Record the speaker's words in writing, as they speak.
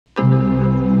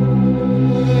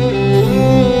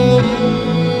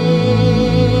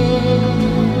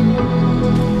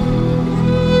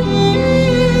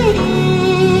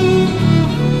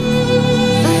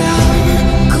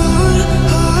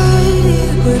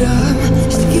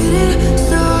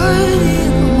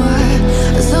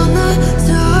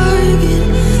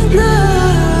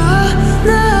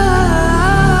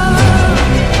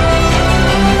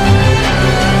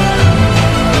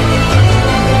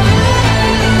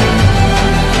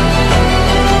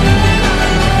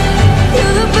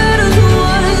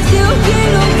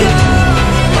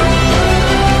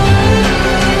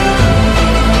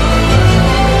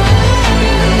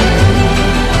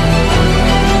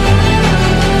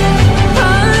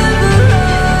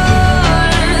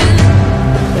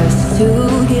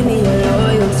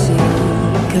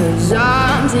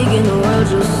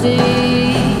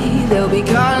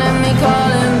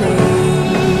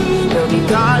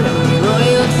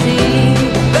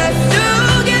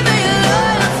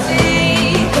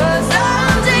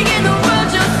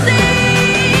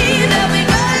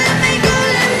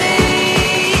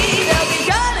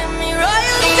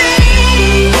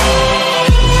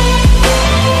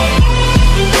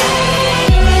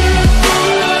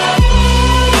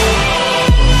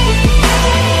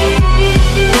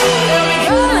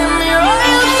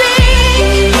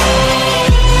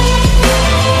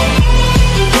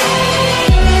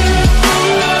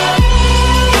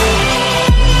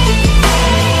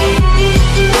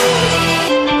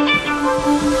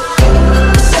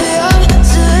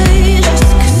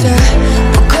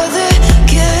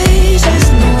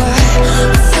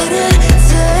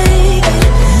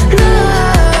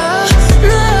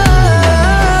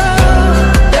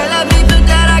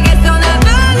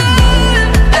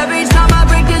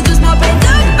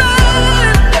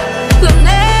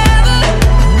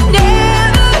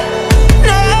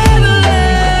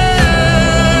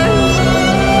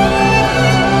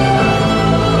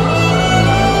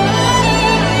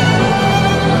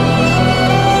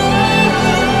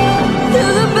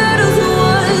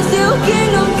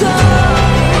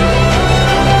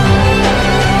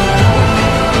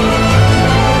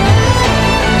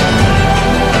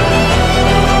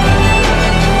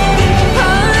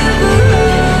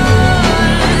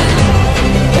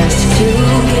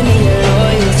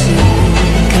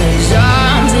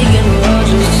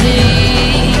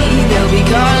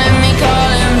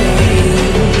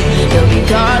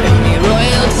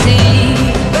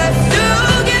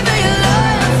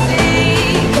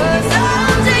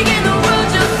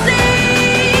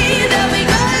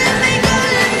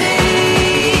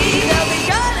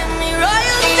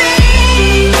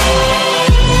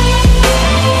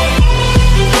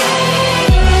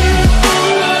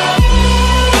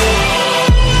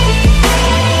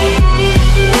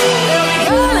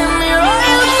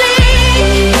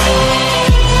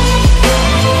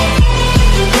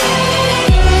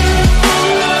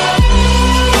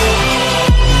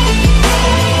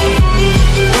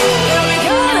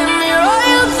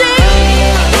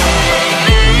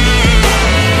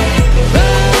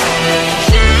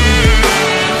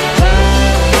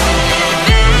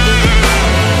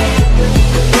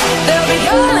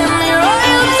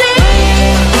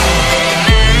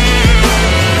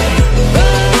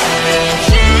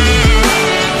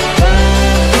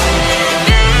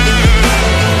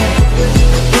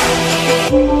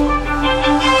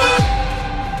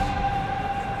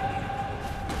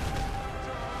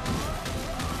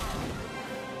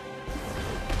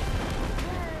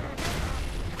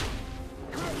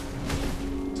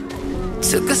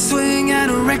Took a swing at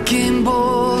a wrecking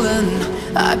ball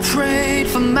and I prayed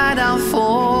for my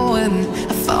downfall, and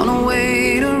I found a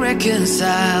way to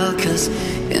reconcile, 'cause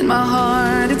in my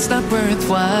heart it's not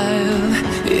worthwhile.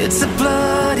 It's a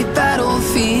bloody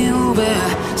battlefield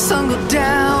where some go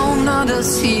down,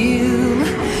 others heal.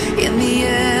 In the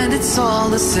end it's all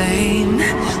the same.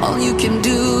 All you can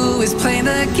do is play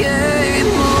the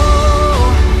game.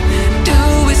 Oh, do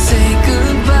we say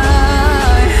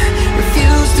goodbye?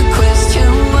 Refuse to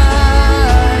question why.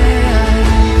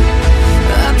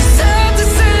 I'm sad to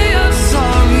say I'm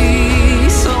sorry,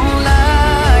 so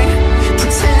lie.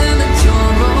 Pretend that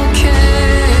you're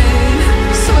okay.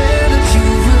 Swear that you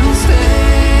will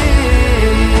stay.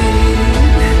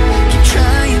 Keep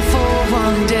trying for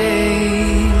one day.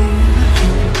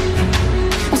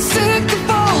 I'm sick of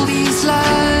all these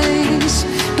lies.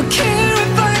 Don't care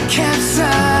if I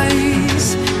capsize.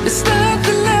 There's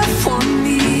nothing left for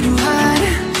me to hide.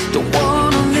 Don't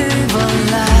wanna live a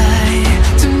lie.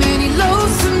 Too many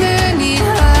lows, too many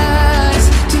highs.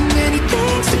 Too many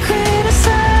things to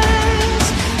criticize.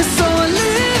 And so I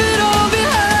leave it all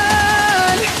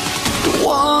behind. Don't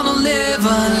wanna live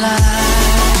a lie.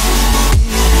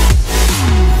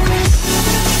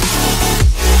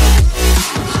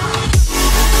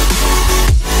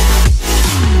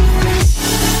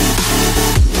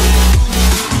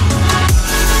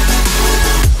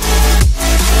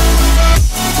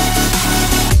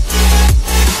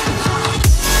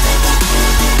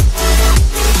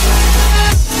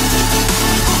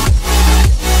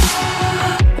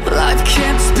 Life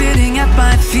kept spitting at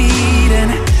my feet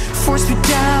and forced me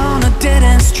down a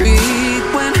dead-end street,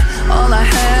 when all I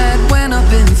had went up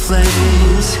in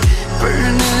flames,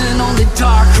 burning only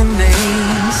dark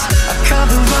remains. I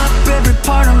cover up every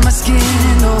part of my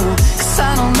skin, oh, 'cause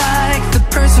I don't like the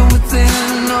person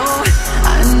within. Oh,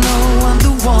 I know I'm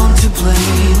the one to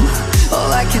blame.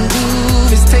 All I can do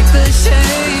is take the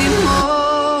shame.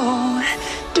 Oh,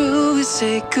 do we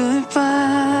say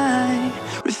goodbye?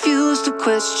 Refuse to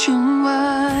question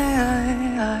why.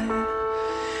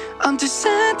 I'm too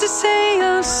sad to say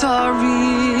I'm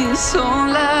sorry, so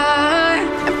lie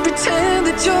and pretend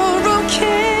that you're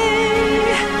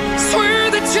okay. Swear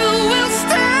that you will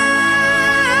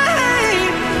stay.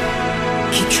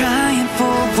 Keep trying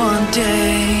for one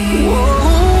day.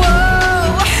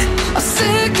 Whoa, I'm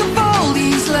sick of all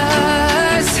these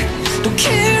lies. Don't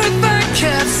care if I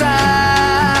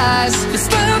capsize. There's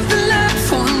nothing left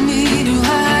for me to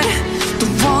hide.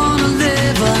 Don't wanna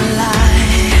live a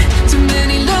lie. Too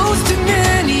many lows, too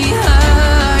many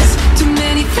highs. Too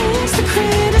many things to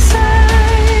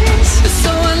criticize.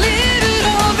 So I leave it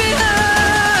all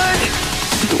behind.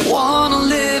 Don't wanna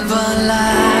live a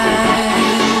lie.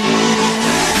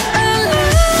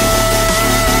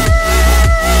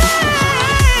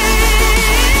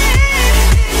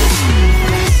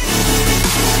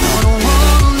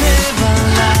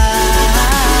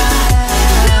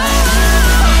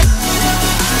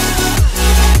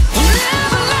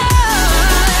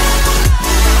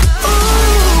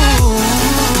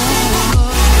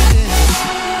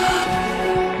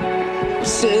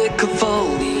 Sick of all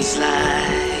these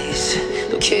lies.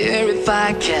 Don't care if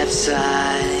I capsize.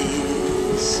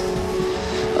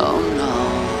 Oh no.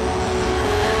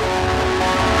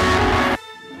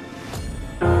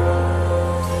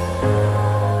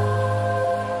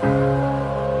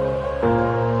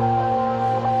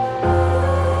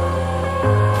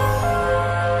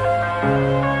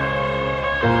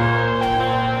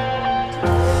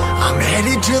 I'm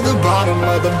headed to the bottom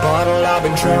of the bottle. I've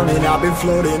been drowning, I've been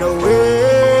floating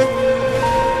away.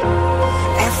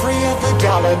 Every other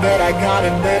dollar that I got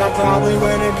in bed, I probably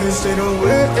went and pissed it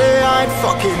away. I ain't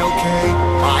fucking okay,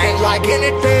 I ain't liking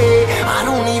it, babe. I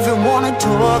don't even wanna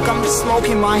talk, I'm just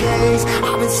smoking my haze.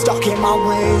 I've been stuck in my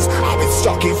ways, I've been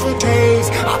stuck in for days.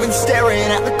 I've been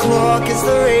staring at the clock as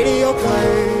the radio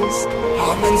plays.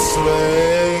 I'm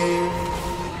enslaved.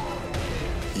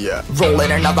 Yeah,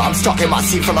 rolling another, I'm stuck in my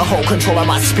seat for the whole control of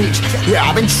my speech. Yeah,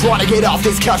 I've been trying to get off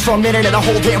this couch for a minute and a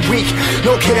whole damn week.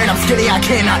 No kidding, I'm skinny, I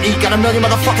cannot eat. Got a million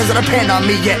motherfuckers that depend on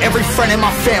me. Yeah, every friend in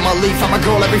my family, from a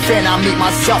girl, every fan I meet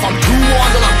myself. I'm too on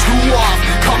till I'm too off.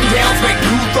 Come down to make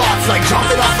new thoughts, like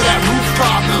jumping off of that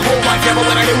rooftop. Whole life ever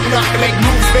when I knew not to make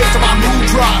moves based on my mood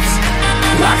drops.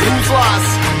 Like who's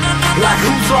lost? Like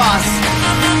who's lost?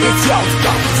 It's yo,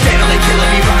 steadily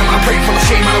killing me, running my brain full of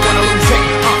shame. I don't wanna lose it.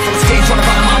 Full of stage, trying to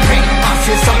find my pain. I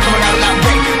see the sun coming out of that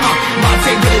rain. My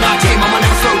day really not tame. I'ma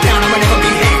never slow down. I'ma never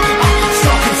behave.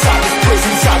 Stuck inside this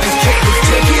prison, inside this cage, it's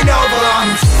taking over.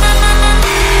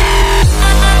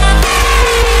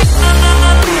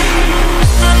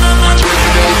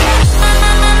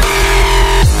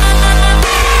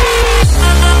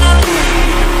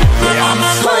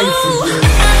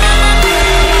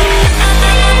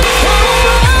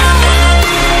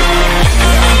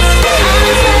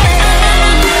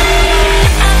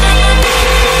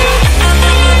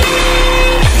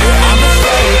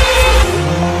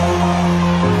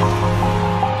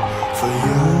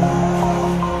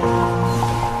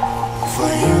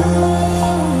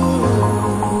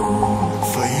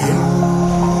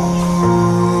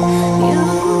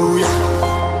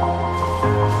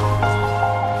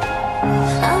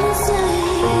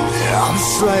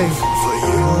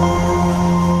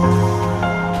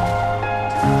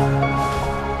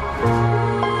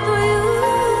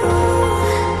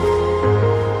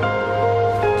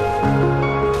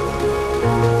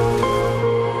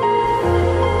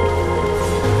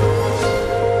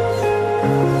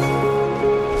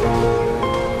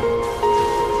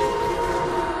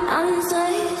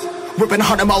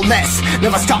 wanna more less.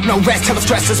 Never stop, no rest, till the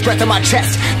stress is breath in my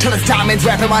chest, till it's diamonds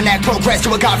wrapping my neck. Progress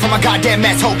to a god from a goddamn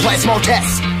mess. Hopeless, more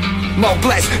tests, more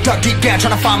blessed. Dug deep down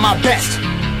trying to find my best.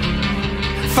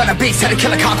 Find a beast, had to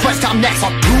kill a conquest, I'm next.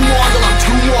 I'm too on till I'm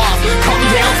too off. Come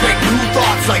down, make new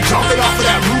thoughts, like jumping off of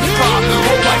that rooftop.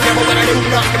 Hold my devil when I do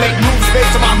nothing to make moves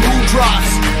based on my mood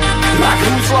drops. Like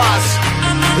who's lost?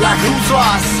 Like who's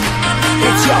lost?